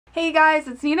Hey guys,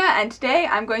 it's Nina, and today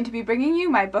I'm going to be bringing you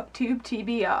my booktube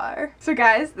TBR. So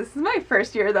guys, this is my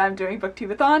first year that I'm doing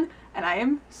Booktube-A-Thon, and I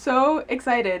am so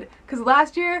excited because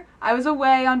last year I was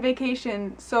away on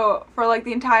vacation for like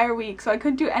the entire week, so I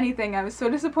couldn't do anything. I was so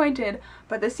disappointed,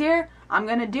 but this year I'm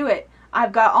gonna do it.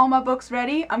 I've got all my books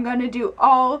ready. I'm gonna do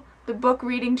all the book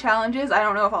reading challenges. I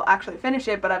don't know if I'll actually finish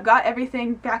it, but I've got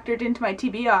everything factored into my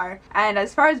TBR. And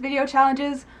as far as video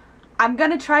challenges, I'm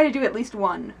gonna try to do at least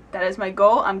one. That is my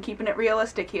goal. I'm keeping it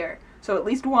realistic here. So at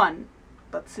least one.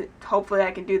 Hopefully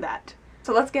I can do that.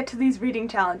 So let's get to these reading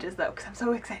challenges though, because I'm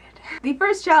so excited. The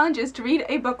first challenge is to read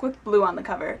a book with blue on the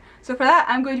cover. So for that,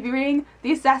 I'm going to be reading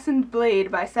The Assassin's Blade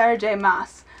by Sarah J.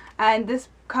 Maas. And this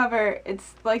cover,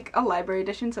 it's like a library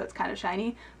edition, so it's kind of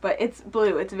shiny, but it's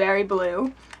blue. It's very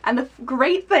blue. And the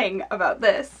great thing about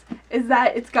this is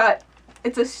that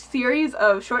it's a series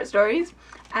of short stories,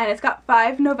 and it's got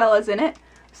 5 novellas in it.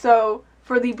 So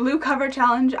for the blue cover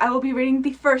challenge, I will be reading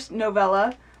the first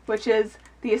novella, which is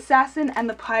The Assassin and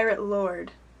the Pirate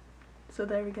Lord. So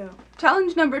there we go.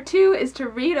 Challenge number 2 is to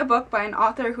read a book by an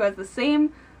author who has the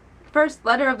same first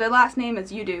letter of their last name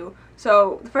as you do.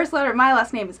 So the first letter of my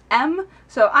last name is M,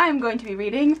 so I am going to be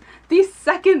reading the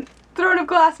second Throne of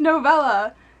Glass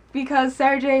novella because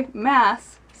Sarah J.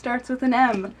 Maas starts with an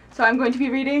M. So I'm going to be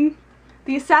reading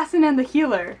The Assassin and the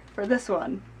Healer for this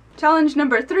one. Challenge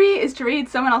number 3 is to read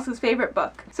someone else's favorite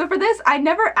book. So for this, I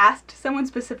never asked someone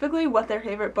specifically what their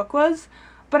favorite book was,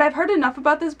 but I've heard enough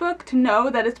about this book to know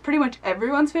that it's pretty much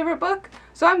everyone's favorite book.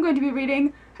 So I'm going to be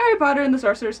reading Harry Potter and the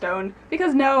Sorcerer's Stone,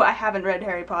 because no, I haven't read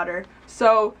Harry Potter.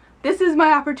 So this is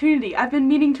my opportunity. I've been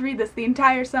meaning to read this the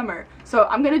entire summer, so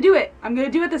I'm gonna do it. I'm gonna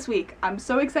do it this week. I'm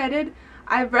so excited.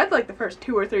 I've read like the first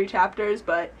 2 or 3 chapters,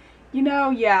 but you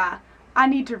know, yeah, I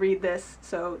need to read this,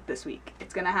 so this week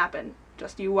it's gonna happen.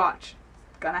 Just you watch.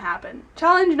 It's gonna happen.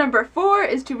 Challenge number 4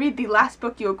 is to read the last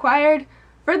book you acquired.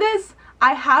 For this,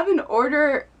 I have an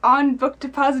order on Book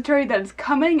Depository that is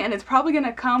coming, and it's probably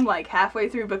gonna come like halfway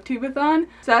through Booktube-A-Thon.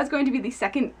 So that's going to be the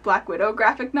second Black Widow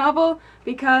graphic novel,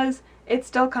 because it's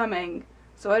still coming.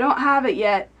 So I don't have it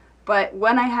yet, but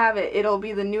when I have it, it'll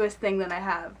be the newest thing that I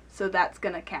have. So that's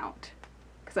gonna count,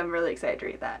 because I'm really excited to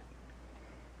read that.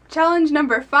 Challenge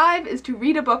number 5 is to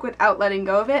read a book without letting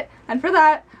go of it, and for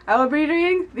that, I will be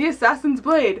reading The Assassin's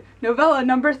Blade, novella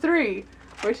number 3,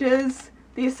 which is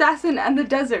The Assassin and the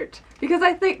Desert, because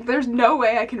I think there's no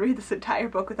way I can read this entire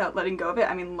book without letting go of it.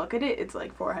 I mean, look at it, it's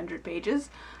like 400 pages,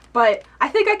 but I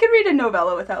think I can read a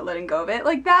novella without letting go of it.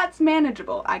 Like, that's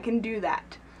manageable. I can do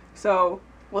that. So,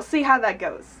 we'll see how that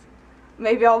goes.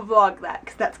 Maybe I'll vlog that,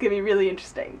 because that's going to be really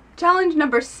interesting. Challenge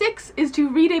number 6 is to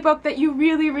read a book that you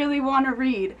really, really want to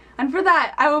read. And for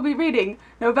that, I will be reading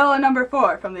novella number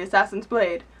 4 from The Assassin's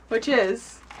Blade, which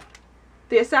is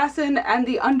The Assassin and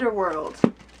the Underworld.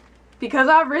 Because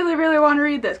I really, really want to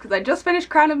read this, because I just finished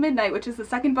Crown of Midnight, which is the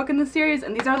second book in the series,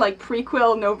 and these are like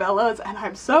prequel novellas, and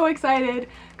I'm so excited,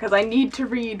 because I need to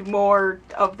read more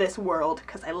of this world,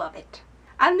 because I love it.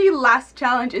 And the last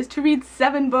challenge is to read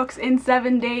 7 books in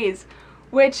 7 days,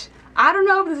 which I don't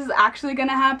know if this is actually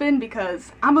gonna happen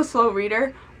because I'm a slow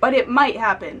reader, but it might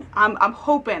happen. I'm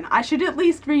hoping. I should at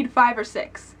least read 5 or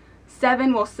 6.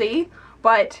 7, we'll see,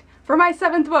 but for my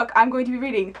 7th book, I'm going to be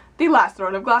reading the last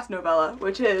Throne of Glass novella,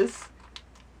 which is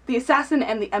The Assassin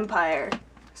and the Empire.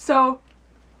 So,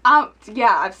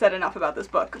 yeah, I've said enough about this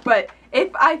book, but if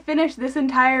I finish this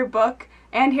entire book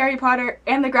and Harry Potter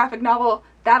and the graphic novel,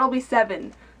 that'll be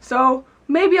 7. So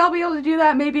maybe I'll be able to do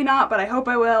that, maybe not, but I hope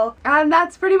I will. And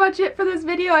that's pretty much it for this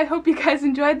video. I hope you guys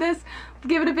enjoyed this.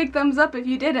 Give it a big thumbs up if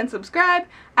you did, and subscribe.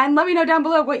 And let me know down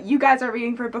below what you guys are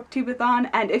reading for Booktube-A-Thon,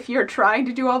 and if you're trying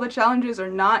to do all the challenges or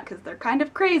not, because they're kind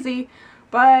of crazy.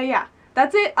 But yeah,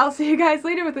 that's it. I'll see you guys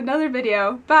later with another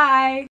video. Bye!